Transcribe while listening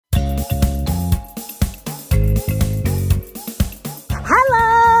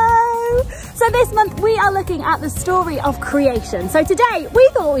this month we are looking at the story of creation. So today we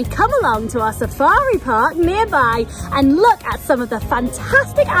thought we'd come along to our safari park nearby and look at some of the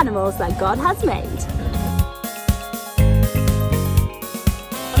fantastic animals that God has made.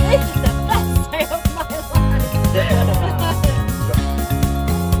 This is the best day of my life.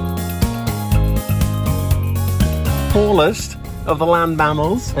 Tallest of the land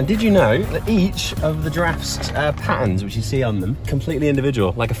mammals. And did you know that each of the giraffe's patterns, which you see on them, completely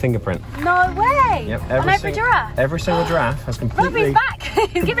individual, like a fingerprint? No way! Yep, on every giraffe? Every single giraffe has completely,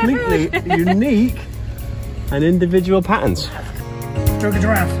 unique and individual patterns. Look at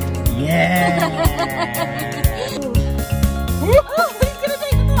giraffe. Yeah! Oh, he's gonna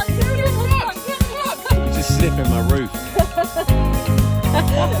take the box! He's just sniffing my roof.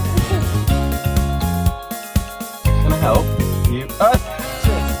 Can I help? You. No!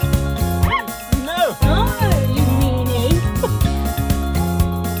 No, you meanie.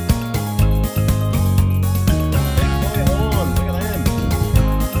 Big boy horns, look at them.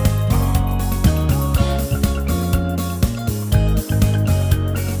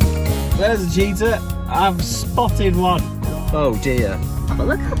 There's a cheetah. I've spotted one. Oh dear. Oh, but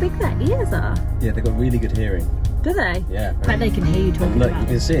look how big their ears are. Yeah, they've got really good hearing. Do they? Yeah. But they can hear you talking Look, about you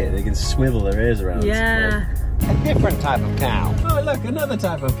can see it. They can swivel their ears around. Yeah. A different type of cow. Oh, look, another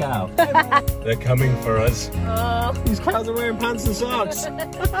type of cow. They're coming for us. Oh. These cows are wearing pants and socks.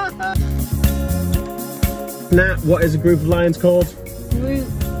 Nat, what is a group of lions called?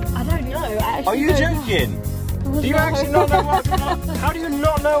 I don't know. Are you joking? Do you actually not know what? How do you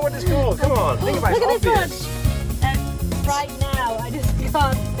not know what it's called? Come on, think about it. Look It's at obvious. this one. Right now, I just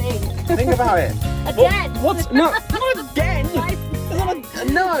can't think. Think about it. Again. What's no? Not again.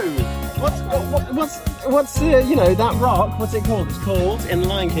 No. What's you know, that rock? What's it called? It's called in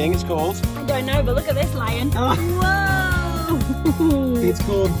Lion King. It's called. I don't know, but look at this lion. Oh. Whoa. It's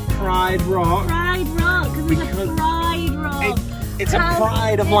called Pride Rock. Pride Rock. Because it's a pride rock. It's a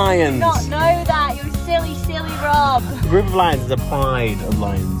pride of lions. I did not know that. You silly, silly Rob. A group of lions is a pride of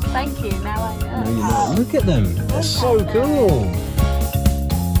lions. Thank you. Now I know. No, you're not. Look at them. They're so cool.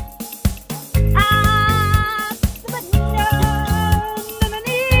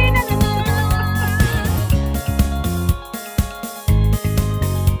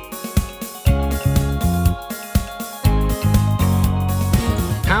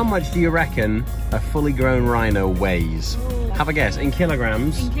 How much do you reckon a fully grown rhino weighs? Have a guess. In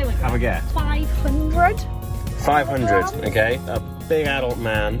kilograms? In kilograms. Have a guess. 500? 500, okay. A big adult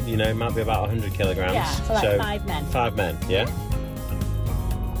man, you know, might be about 100 kilograms. Yeah, so like 5 men. 5 men, yeah?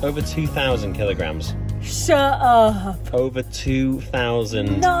 Over 2,000 kilograms. Shut up. Over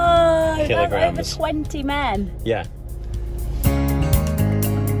 2,000 No, kilograms. that's over 20 men. Yeah.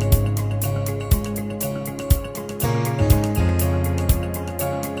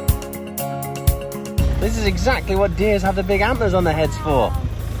 This is exactly what deers have the big antlers on their heads for.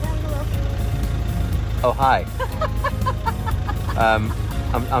 Oh, hi.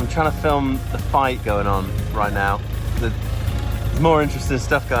 I'm trying to film the fight going on right now. There's more interesting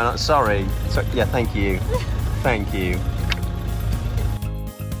stuff going on. Sorry. Yeah, thank you. Thank you.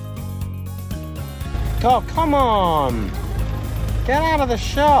 Oh, come on. Get out of the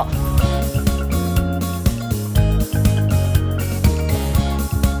shot.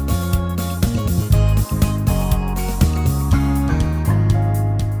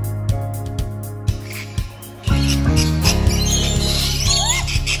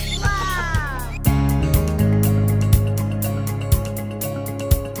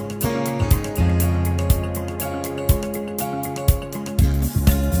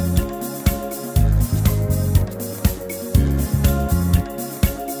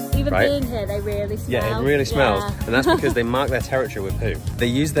 Right? Being here, they really smell. Yeah, it really smells. Yeah. And that's because they mark their territory with poo. They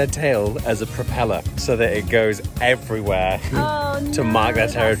use their tail as a propeller so that it goes everywhere to mark their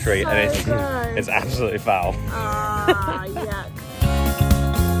territory, and it's absolutely foul. Ah, yuck.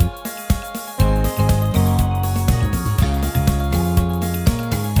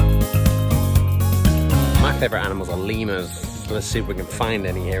 My favourite animals are lemurs. Let's see if we can find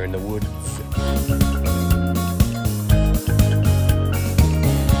any here in the woods.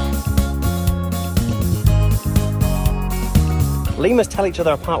 Lemurs tell each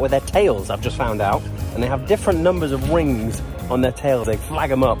other apart with their tails, I've just found out. And they have different numbers of rings on their tails. They flag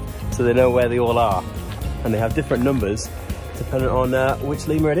them up so they know where they all are. And they have different numbers depending on which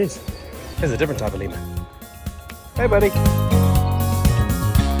lemur it is. Here's a different type of lemur. Hey, buddy.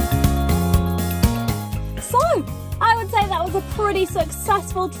 So, I would say that was a pretty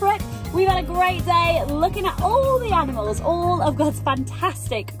successful trip. We've had a great day looking at all the animals, all of God's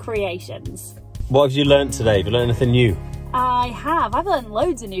fantastic creations. What have you learnt today? Have you learned anything new? I have. I've learned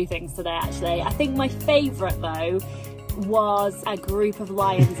loads of new things today, actually. I think my favourite, though, was a group of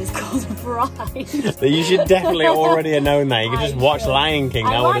lions is called a bride. You should definitely already have known that. You could just watch Lion King.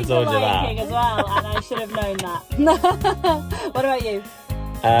 I would have told you that. I like Lion King as well, and I should have known that. What about you?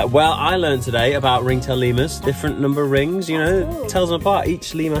 Well, I learned today about ringtail lemurs, different number of rings, you know, cool. Tells them apart.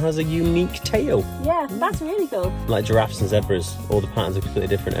 Each lemur has a unique tail. Yeah, that's really cool. Like giraffes and zebras, all the patterns are completely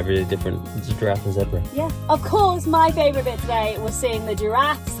different, every different giraffe and zebra. Yeah, of course, my favourite bit today was seeing the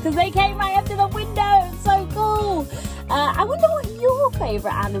giraffes, because they came right up to the window. It's so cool. I wonder what your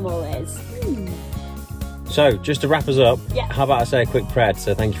favourite animal is. So, just to wrap us up, yeah. How about I say a quick prayer to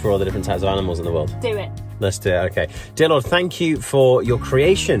say thank you for all the different types of animals in the world? Do it. Let's do it, okay. Dear Lord, thank you for your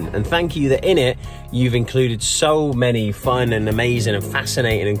creation, and thank you that in it you've included so many fun and amazing and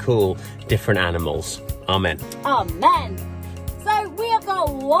fascinating and cool different animals. Amen. Amen. So we have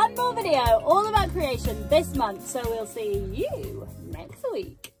got one more video all about creation this month, so we'll see you next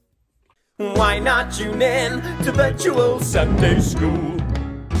week. Why not tune in to Virtual Sunday School?